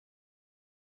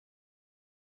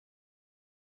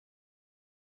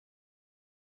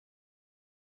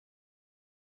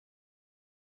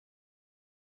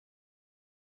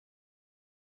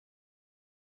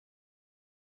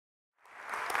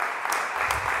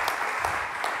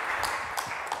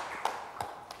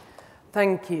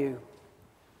Thank you.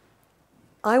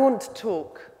 I want to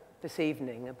talk this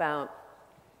evening about,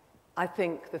 I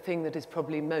think, the thing that is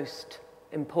probably most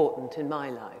important in my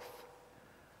life.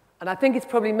 And I think it's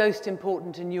probably most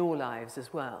important in your lives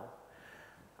as well.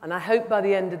 And I hope by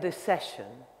the end of this session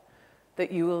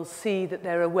that you will see that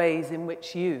there are ways in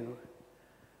which you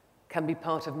can be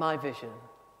part of my vision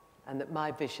and that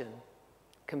my vision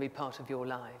can be part of your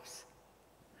lives.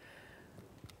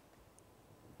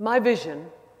 My vision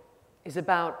is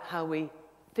about how we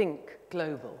think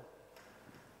global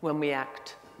when we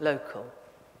act local.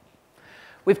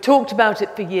 We've talked about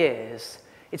it for years.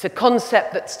 It's a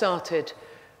concept that started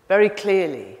very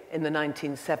clearly in the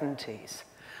 1970s.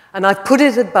 And I've put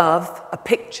it above a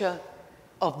picture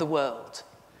of the world.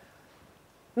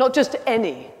 Not just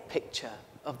any picture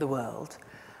of the world.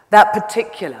 That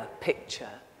particular picture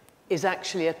is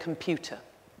actually a computer.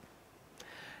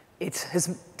 It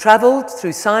has traveled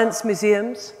through science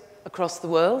museums across the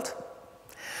world.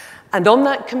 And on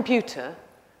that computer,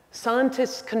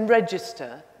 scientists can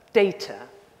register data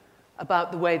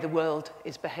about the way the world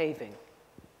is behaving.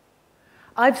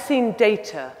 I've seen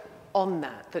data on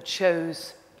that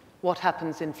shows what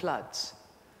happens in floods.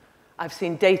 I've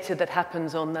seen data that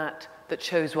happens on that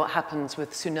shows what happens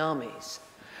with tsunamis.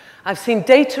 I've seen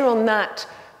data on that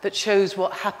shows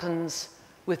what happens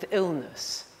with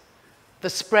illness, the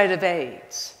spread of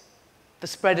AIDS, the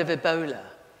spread of Ebola.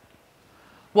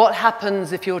 What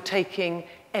happens if you're taking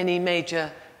any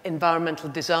major environmental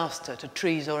disaster to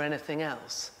trees or anything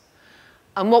else?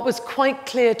 And what was quite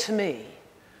clear to me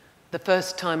the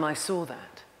first time I saw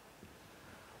that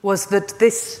was that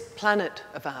this planet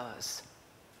of ours,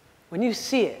 when you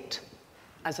see it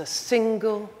as a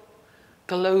single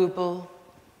global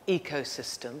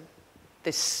ecosystem,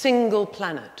 this single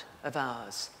planet of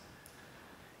ours,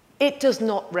 it does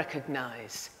not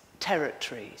recognize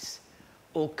territories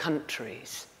or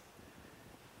countries.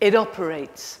 It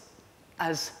operates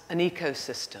as an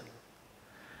ecosystem.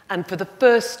 And for the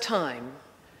first time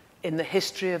in the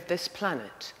history of this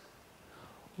planet,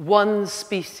 one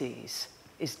species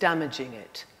is damaging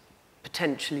it,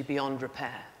 potentially beyond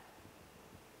repair.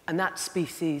 And that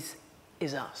species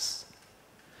is us.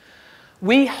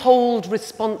 We hold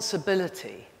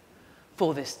responsibility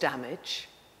for this damage.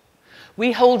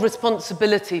 We hold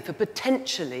responsibility for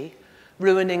potentially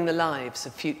ruining the lives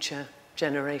of future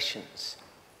generations.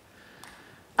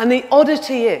 And the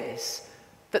oddity is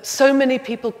that so many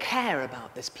people care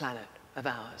about this planet of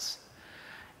ours.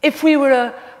 If we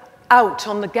were out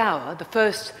on the Gower, the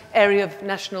first area of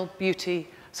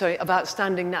of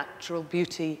outstanding natural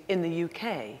beauty in the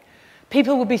UK,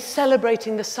 people would be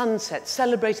celebrating the sunset,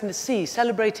 celebrating the sea,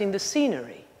 celebrating the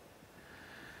scenery.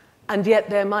 And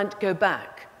yet they might go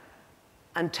back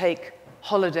and take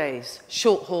holidays,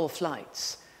 short-haul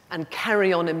flights, and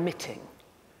carry on emitting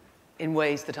in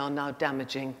ways that are now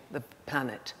damaging the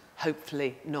planet,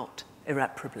 hopefully not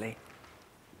irreparably.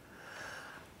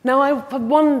 Now, I've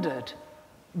wondered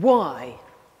why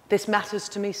this matters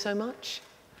to me so much.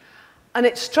 And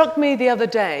it struck me the other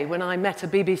day when I met a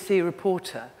BBC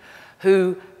reporter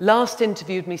who last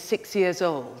interviewed me 6 years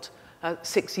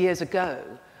ago,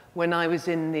 when I was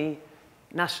in the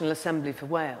National Assembly for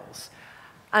Wales,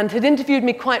 and had interviewed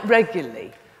me quite regularly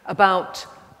about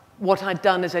what I'd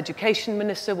done as Education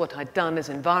Minister, what I'd done as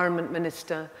Environment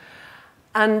Minister.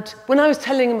 And when I was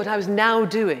telling him what I was now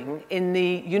doing in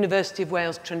the University of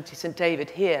Wales, Trinity St David,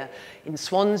 here in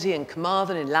Swansea, in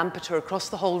Carmarthen, in Lampeter, across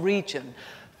the whole region,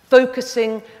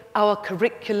 focusing our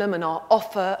curriculum and our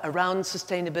offer around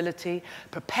sustainability,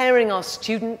 preparing our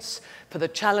students for the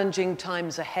challenging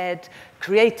times ahead,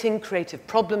 creating creative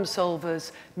problem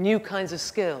solvers, new kinds of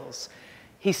skills,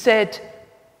 he said,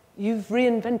 "You've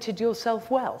reinvented yourself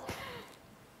well."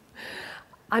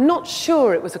 I'm not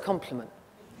sure it was a compliment.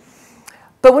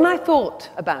 But when I thought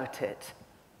about it,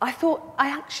 I thought I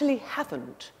actually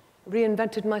haven't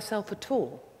reinvented myself at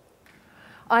all.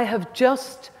 I have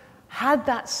just had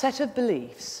that set of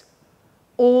beliefs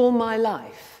all my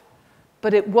life,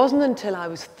 but it wasn't until I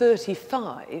was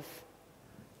 35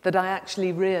 that I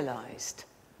actually realized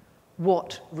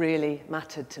what really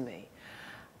mattered to me.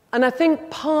 And I think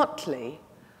partly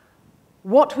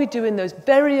what we do in those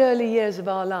very early years of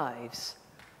our lives,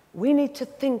 we need to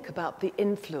think about the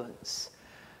influence.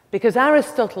 Because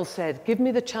Aristotle said, "Give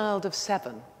me the child of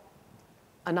 7,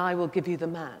 and I will give you the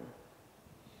man."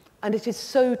 And it is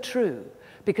so true,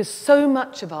 because so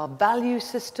much of our value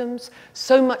systems,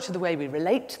 so much of the way we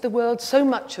relate to the world, so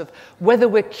much of whether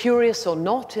we're curious or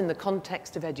not in the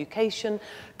context of education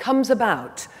comes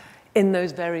about in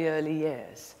those very early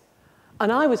years.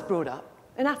 And I was brought up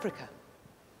in Africa,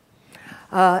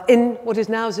 in what is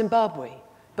now Zimbabwe,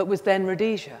 but was then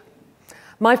Rhodesia.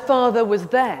 My father was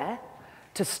there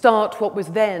to start what was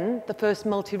then the first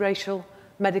multiracial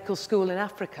medical school in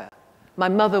Africa. My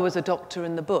mother was a doctor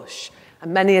in the bush,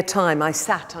 and many a time I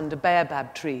sat under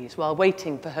baobab trees while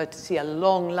waiting for her to see a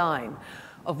long line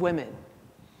of women.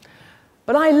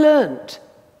 But I learnt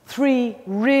 3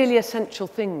 really essential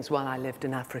things while I lived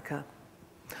in Africa.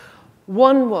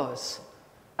 One was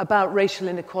about racial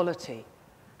inequality.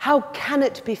 How can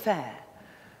it be fair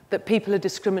that people are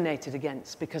discriminated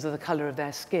against because of the colour of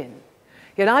their skin?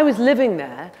 Yet I was living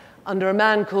there under a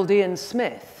man called Ian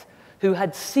Smith, who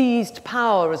had seized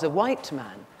power as a white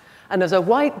man. And as a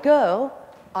white girl,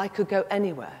 I could go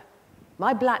anywhere.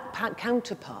 My black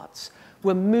counterparts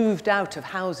were moved out of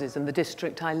houses in the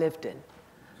district I lived in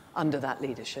under that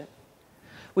leadership.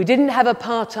 We didn't have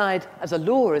apartheid as a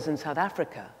law as in South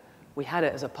Africa. We had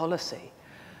it as a policy.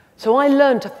 So I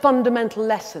learned a fundamental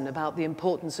lesson about the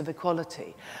importance of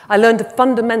equality. I learned a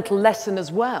fundamental lesson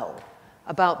as well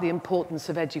about the importance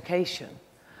of education.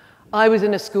 I was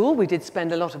in a school, we did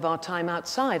spend a lot of our time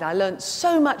outside. I learned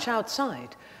so much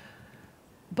outside.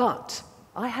 But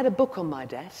I had a book on my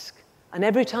desk, and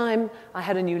every time I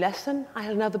had a new lesson, I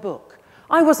had another book.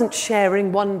 I wasn't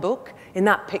sharing one book in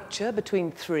that picture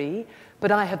between 3,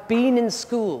 but I have been in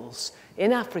schools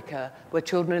in Africa where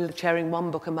children are sharing one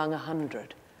book among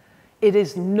 100. It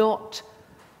is not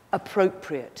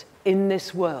appropriate in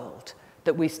this world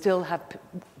that we still have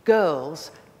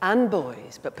girls and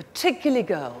boys, but particularly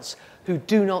girls, who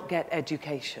do not get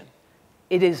education.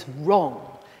 It is wrong.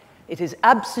 It is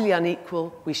absolutely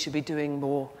unequal. We should be doing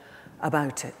more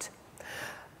about it.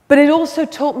 But it also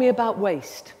taught me about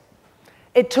waste.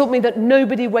 It taught me that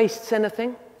nobody wastes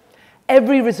anything.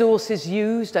 Every resource is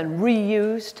used and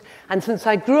reused. And since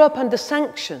I grew up under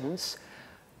sanctions,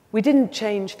 we didn't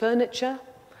change furniture.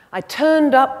 I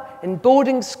turned up in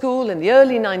boarding school in the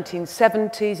early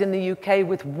 1970s in the UK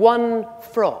with one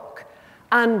frock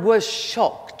and was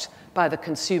shocked by the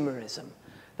consumerism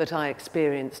that I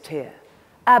experienced here.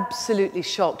 Absolutely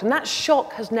shocked. And that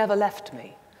shock has never left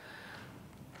me.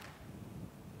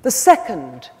 The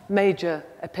second major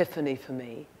epiphany for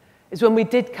me is when we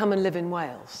did come and live in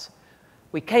Wales.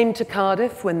 We came to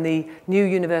Cardiff when the new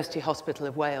University Hospital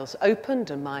of Wales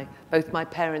opened, and both my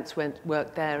parents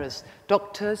worked there as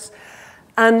doctors.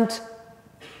 And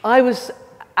I was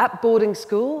at boarding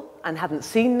school and hadn't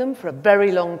seen them for a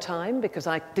very long time because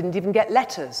I didn't even get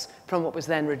letters from what was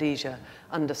then Rhodesia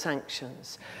under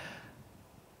sanctions.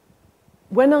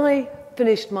 When I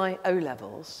finished my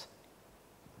O-levels,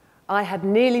 I had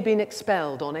nearly been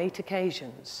expelled on 8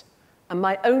 occasions, and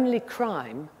my only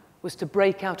crime was to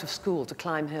break out of school to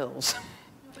climb hills.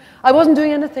 I wasn't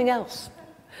doing anything else.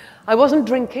 I wasn't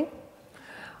drinking.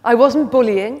 I wasn't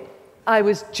bullying. I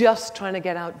was just trying to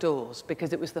get outdoors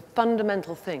because it was the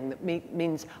fundamental thing that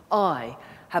means I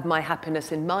have my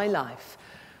happiness in my life.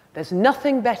 There's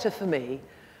nothing better for me,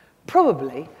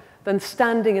 probably, than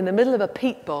standing in the middle of a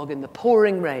peat bog in the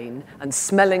pouring rain and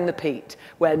smelling the peat,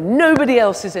 where nobody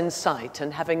else is in sight,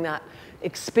 and having that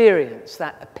experience,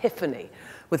 that epiphany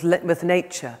with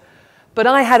nature. But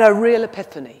I had a real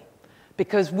epiphany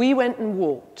because we went and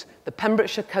walked the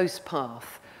Pembrokeshire Coast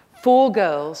Path, 4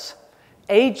 girls,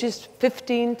 ages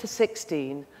 15 to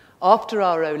 16, after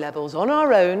our O-levels, on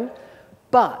our own,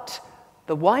 but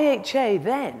the YHA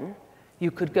then,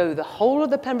 you could go the whole of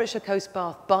the Pembrokeshire Coast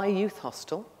Path by youth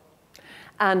hostel,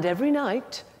 and every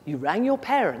night you rang your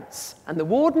parents, and the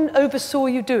warden oversaw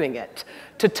you doing it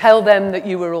to tell them that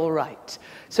you were all right.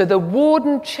 So the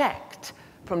warden checked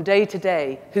from day to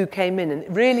day who came in, and it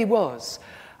really was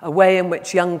a way in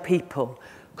which young people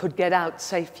could get out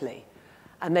safely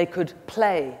and they could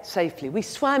play safely. We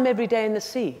swam every day in the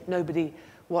sea. Nobody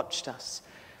watched us.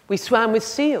 We swam with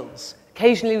seals.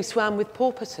 Occasionally we swam with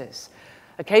porpoises.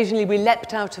 Occasionally we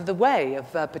leapt out of the way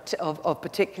of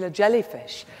particular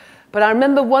jellyfish. But I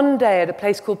remember one day at a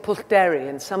place called Pwllderry,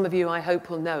 and some of you I hope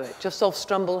will know it, just off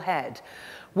Strumble Head,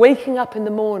 waking up in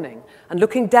the morning and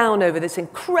looking down over this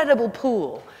incredible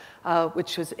pool,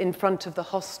 which was in front of the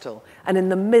hostel, and in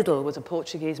the middle was a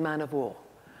Portuguese man-of-war.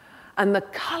 And the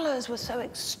colours were so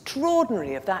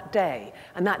extraordinary of that day,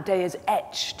 and that day is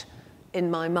etched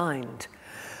in my mind.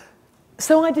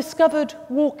 So I discovered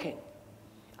walking,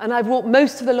 and I've walked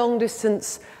most of the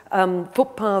long-distance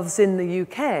footpaths in the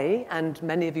UK, and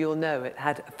many of you will know it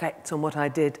had effects on what I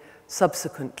did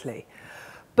subsequently.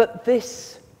 But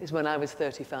this is when I was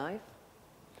 35.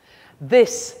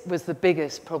 This was the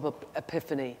biggest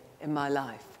epiphany in my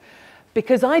life,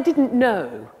 because I didn't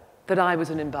know that I was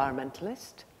an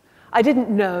environmentalist. I didn't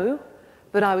know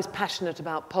that I was passionate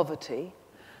about poverty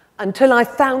until I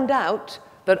found out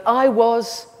that I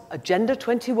was a gender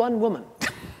 21 woman.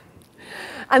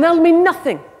 And that'll mean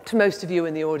nothing to most of you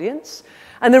in the audience.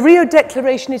 And the Rio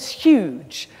Declaration is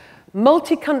huge.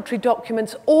 Multi-country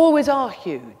documents always are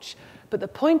huge. But the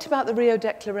point about the Rio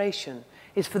Declaration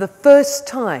is for the first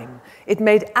time, it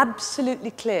made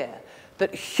absolutely clear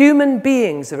that human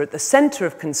beings are at the center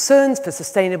of concerns for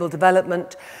sustainable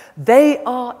development. They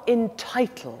are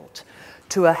entitled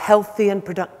to a healthy and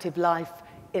productive life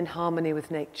in harmony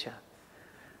with nature.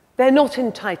 They're not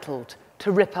entitled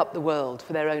to rip up the world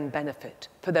for their own benefit,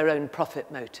 for their own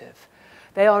profit motive.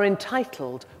 They are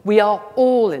entitled, we are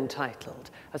all entitled,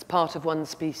 as part of one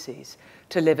species,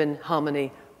 to live in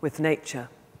harmony with nature.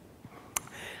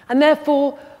 And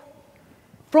therefore,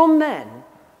 from then,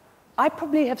 I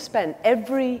probably have spent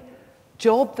every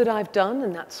job that I've done,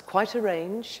 and that's quite a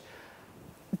range,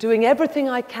 doing everything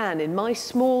I can in my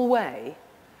small way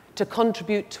to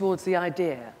contribute towards the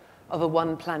idea of a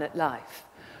one-planet life.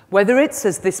 Whether it's,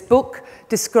 as this book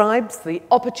describes, the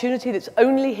opportunity that's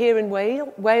only here in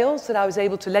Wales that I was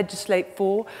able to legislate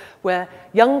for, where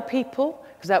young people,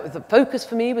 because that was the focus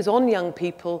for me, was on young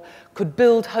people, could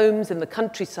build homes in the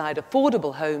countryside,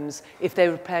 affordable homes, if they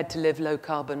were prepared to live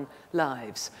low-carbon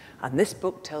lives. And this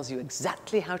book tells you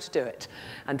exactly how to do it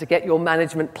and to get your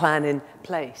management plan in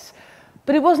place.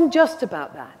 But it wasn't just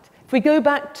about that. If we go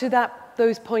back to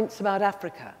those points about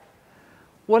Africa,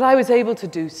 what I was able to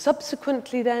do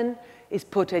subsequently then is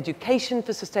put education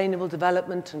for sustainable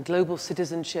development and global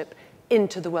citizenship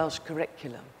into the Welsh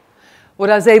curriculum. What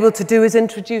I was able to do is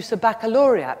introduce a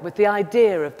baccalaureate with the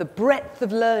idea of the breadth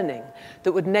of learning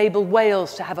that would enable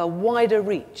Wales to have a wider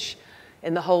reach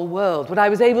in the whole world. What I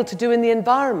was able to do in the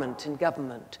environment in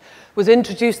government was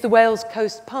introduce the Wales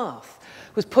Coast Path,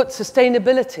 was put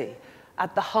sustainability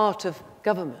at the heart of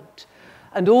government,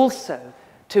 and also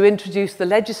to introduce the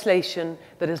legislation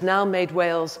that has now made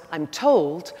Wales, I'm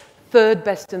told, third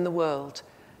best in the world.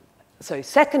 Sorry,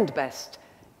 second best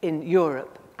in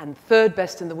Europe and third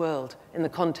best in the world in the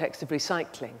context of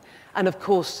recycling. And of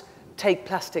course, take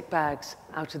plastic bags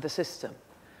out of the system.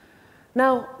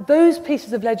 Now, those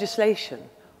pieces of legislation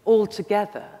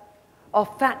altogether are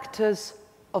factors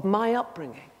of my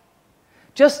upbringing,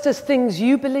 just as things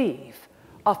you believe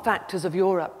are factors of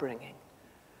your upbringing.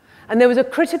 And there was a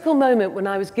critical moment when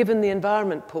I was given the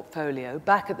environment portfolio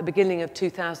back at the beginning of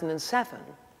 2007,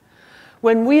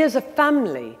 when we as a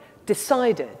family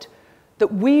decided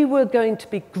that we were going to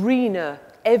be greener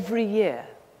every year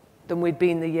than we'd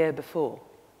been the year before.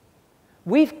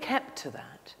 We've kept to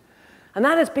that. And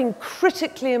that has been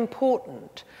critically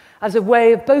important as a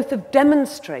way of both of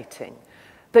demonstrating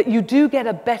that you do get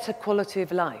a better quality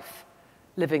of life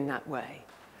living that way.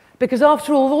 Because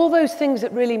after all those things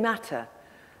that really matter,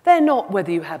 they're not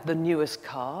whether you have the newest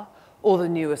car or the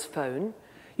newest phone.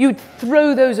 You'd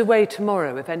throw those away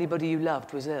tomorrow if anybody you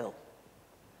loved was ill.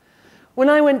 When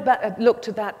I went back and looked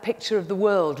at that picture of the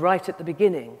world right at the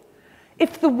beginning,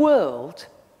 if the world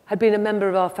had been a member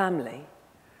of our family,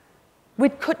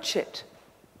 we'd kutch it.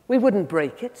 We wouldn't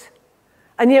break it.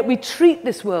 And yet we treat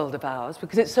this world of ours,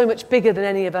 because it's so much bigger than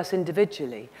any of us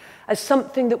individually, as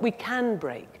something that we can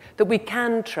break, that we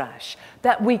can trash,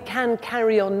 that we can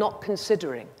carry on not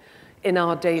considering in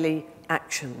our daily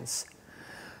actions.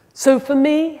 So for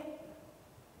me,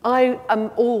 I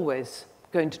am always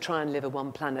going to try and live a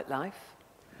one-planet life,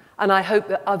 and I hope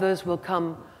that others will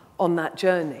come on that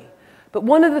journey. But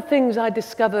one of the things I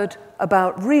discovered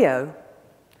about Rio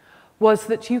was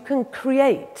that you can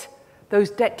create those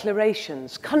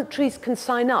declarations. Countries can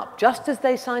sign up, just as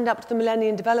they signed up to the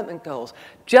Millennium Development Goals,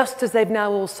 just as they've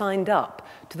now all signed up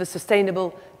to the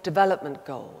Sustainable Development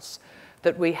Goals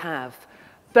that we have.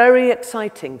 Very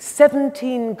exciting,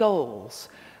 17 goals,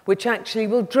 which actually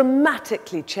will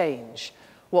dramatically change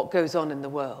what goes on in the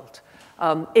world.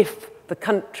 If the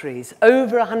countries,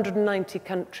 over 190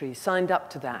 countries signed up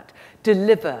to that,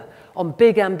 deliver on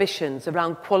big ambitions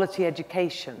around quality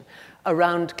education,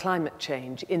 around climate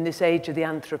change in this age of the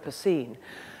Anthropocene,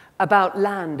 about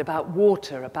land, about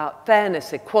water, about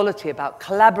fairness, equality, about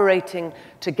collaborating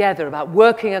together, about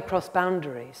working across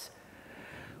boundaries.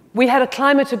 We had a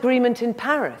climate agreement in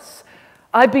Paris.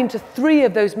 I've been to 3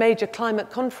 of those major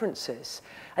climate conferences.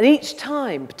 And each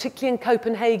time, particularly in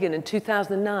Copenhagen in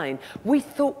 2009, we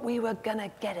thought we were going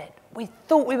to get it. We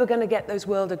thought we were going to get those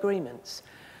world agreements,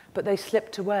 but they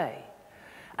slipped away.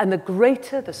 And the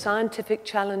greater the scientific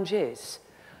challenge is,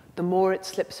 the more it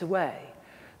slips away,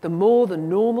 the more the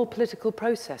normal political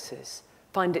processes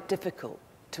find it difficult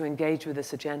to engage with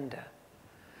this agenda.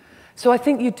 So I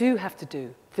think you do have to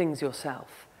do things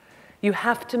yourself. You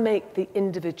have to make the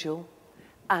individual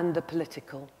and the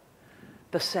political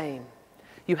the same.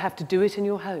 You have to do it in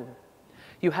your home.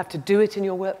 You have to do it in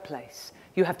your workplace.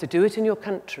 You have to do it in your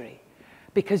country.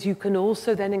 because you can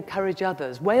also then encourage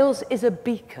others. Wales is a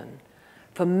beacon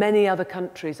for many other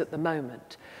countries at the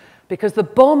moment, because the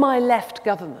bomb I left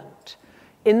government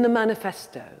in the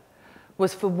manifesto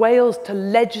was for Wales to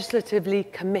legislatively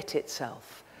commit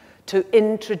itself to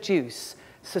introduce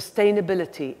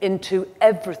sustainability into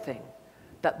everything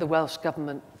that the Welsh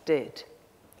government did.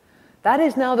 That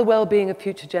is now the Wellbeing of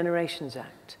Future Generations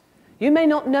Act. You may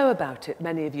not know about it,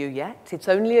 many of you, yet. It's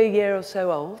only a year or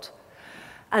so old,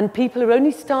 and people are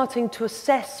only starting to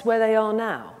assess where they are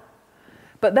now.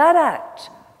 But that act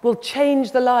will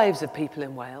change the lives of people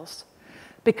in Wales,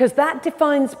 because that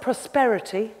defines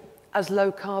prosperity as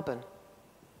low carbon.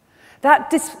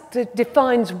 That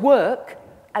defines work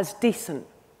as decent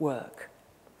work.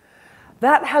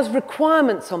 That has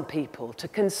requirements on people to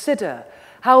consider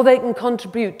how they can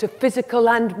contribute to physical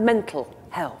and mental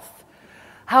health,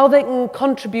 how they can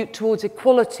contribute towards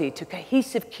equality, to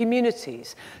cohesive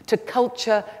communities, to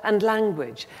culture and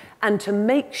language, and to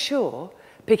make sure,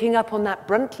 picking up on that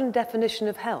Brundtland definition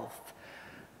of health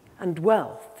and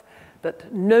wealth,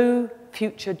 that no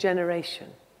future generation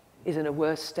is in a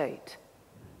worse state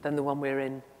than the one we're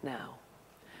in now.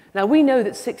 Now, we know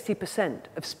that 60%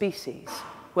 of species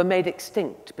were made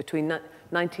extinct between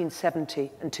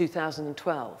 1970 and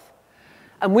 2012.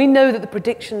 And we know that the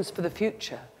predictions for the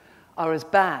future are as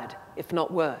bad, if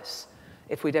not worse,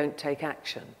 if we don't take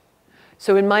action.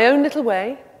 So in my own little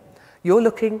way, you're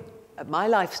looking at my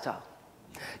lifestyle.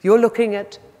 You're looking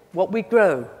at what we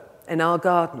grow in our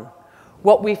garden,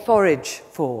 what we forage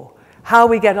for, how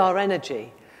we get our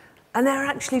energy. And there are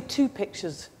actually two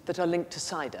pictures that are linked to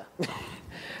cider.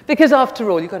 Because after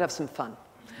all, you've got to have some fun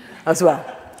as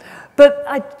well. But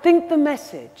I think the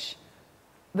message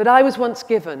that I was once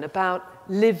given about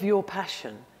live your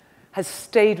passion has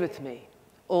stayed with me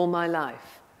all my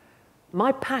life.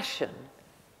 My passion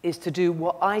is to do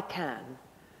what I can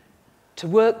to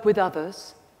work with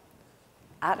others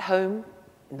at home,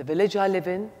 in the village I live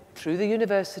in, through the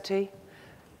university,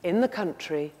 in the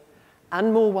country,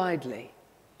 and more widely,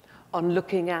 on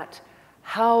looking at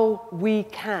how we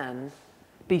can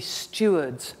be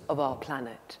stewards of our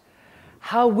planet,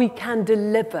 how we can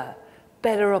deliver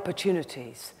better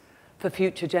opportunities for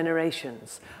future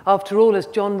generations. After all, as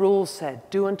John Rawls said,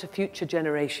 do unto future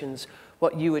generations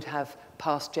what you would have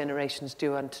past generations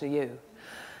do unto you.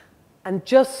 And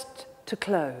just to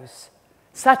close,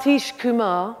 Satish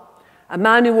Kumar, a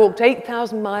man who walked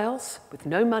 8,000 miles with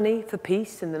no money for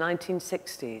peace in the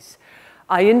 1960s,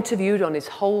 I interviewed on his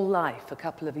whole life a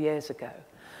couple of years ago.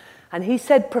 And he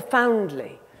said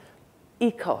profoundly,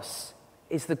 ecos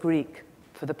is the Greek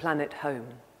for the planet home.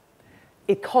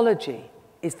 Ecology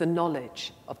is the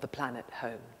knowledge of the planet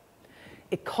home.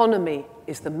 Economy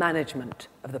is the management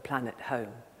of the planet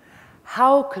home.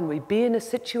 How can we be in a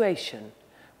situation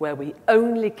where we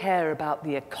only care about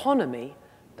the economy,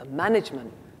 the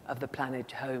management of the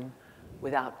planet home,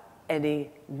 without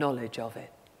any knowledge of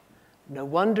it? No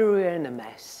wonder we're in a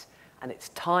mess, and it's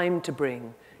time to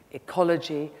bring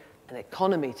ecology and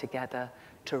economy together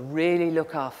to really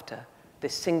look after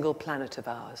this single planet of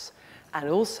ours, and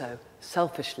also,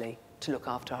 selfishly, to look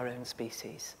after our own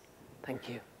species. Thank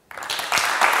you.